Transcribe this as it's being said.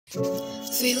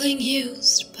Feeling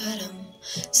used, but I'm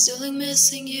still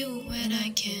missing you when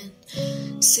I can't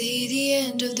see the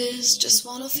end of this. Just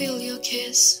wanna feel your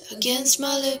kiss against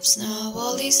my lips now.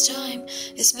 All this time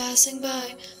is passing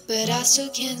by, but I still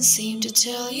can't seem to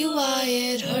tell you why.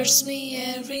 It hurts me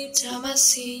every time I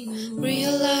see you,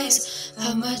 realize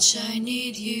how much I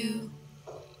need you.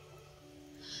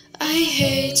 I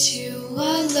hate you,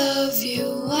 I love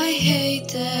you, I hate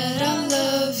that I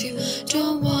love you.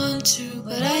 Don't want to,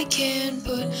 but I can't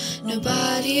put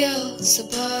nobody else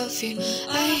above you.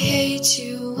 I hate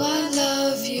you, I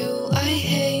love you, I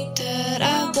hate that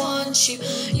I want you.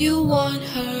 You want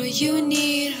her, you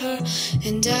need her,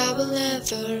 and I will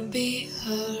never be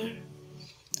her.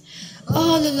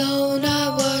 All alone I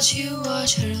watch you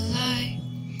watch her lie,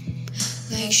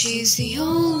 like she's the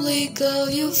only girl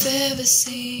you've ever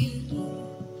seen.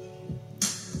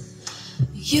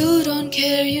 You don't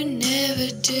care, you never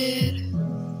did.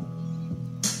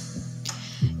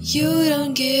 You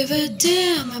don't give a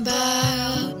damn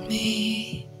about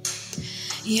me.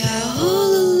 Yeah,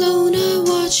 all alone I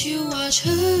watch you watch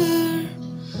her.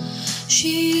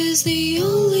 She is the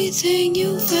only thing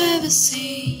you've ever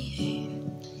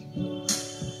seen.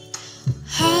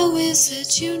 How is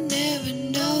it you never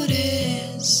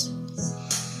notice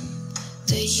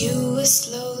that you were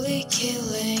slowly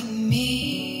killing